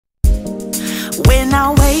When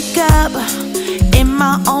I wake up in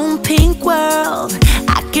my own pink world,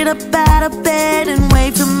 I get up out of bed and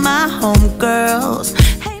wave to my homegirls.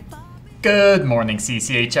 Hey, Good morning,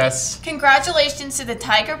 CCHS. Congratulations to the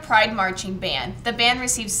Tiger Pride Marching Band. The band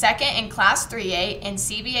received second in Class 3A in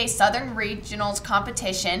CBA Southern Regionals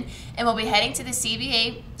competition and will be heading to the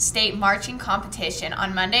CBA State Marching Competition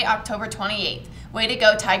on Monday, October 28th. Way to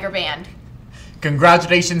go, Tiger Band.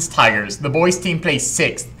 Congratulations, Tigers. The boys team placed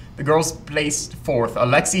 6th. The girls placed 4th.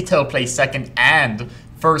 Alexi Till placed 2nd and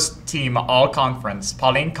first team all-conference.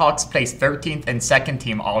 Pauline Cox placed 13th and second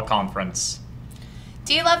team all-conference.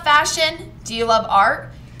 Do you love fashion? Do you love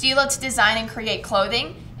art? Do you love to design and create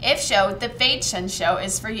clothing? If so, the Fashion Show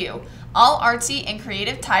is for you. All artsy and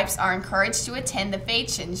creative types are encouraged to attend the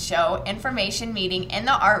Fashion Show information meeting in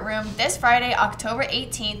the art room this Friday, October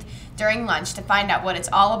 18th during lunch to find out what it's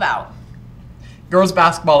all about. Girls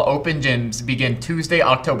basketball open gyms begin Tuesday,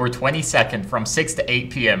 October 22nd from 6 to 8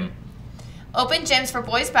 p.m. Open gyms for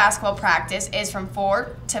boys basketball practice is from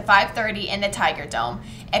 4 to 5:30 in the Tiger Dome.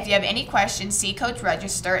 If you have any questions, see Coach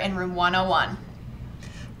Register in room 101.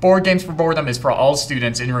 Board Games for Boredom is for all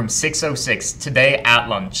students in room 606 today at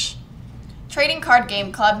lunch. Trading Card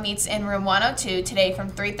Game Club meets in room 102 today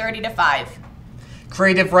from 3:30 to 5.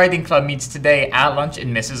 Creative Writing Club meets today at lunch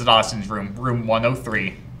in Mrs. Dawson's room, room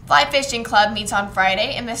 103. Fly Fishing Club meets on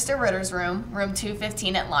Friday in Mr. Ritter's room, room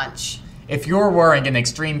 215 at lunch. If you're wearing an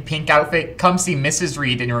extreme pink outfit, come see Mrs.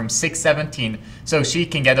 Reed in room 617 so she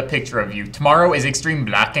can get a picture of you. Tomorrow is Extreme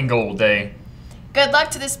Black and Gold Day. Good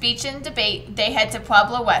luck to the speech and debate. They head to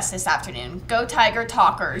Pueblo West this afternoon. Go Tiger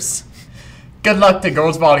Talkers. Good luck to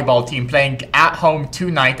girls volleyball team playing at home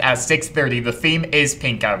tonight at 6:30. The theme is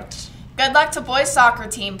Pink Out. Good luck to boys soccer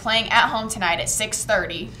team playing at home tonight at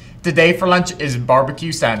 6:30. Today for lunch is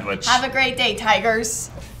barbecue sandwich. Have a great day,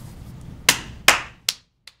 Tigers.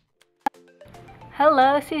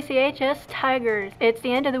 Hello, CCHS Tigers. It's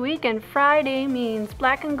the end of the week and Friday means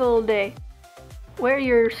Black and Gold Day. Wear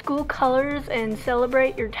your school colors and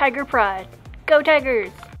celebrate your Tiger Pride. Go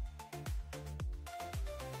Tigers!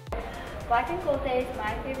 Black and Gold Day is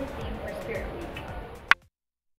my favorite theme for Spirit Week.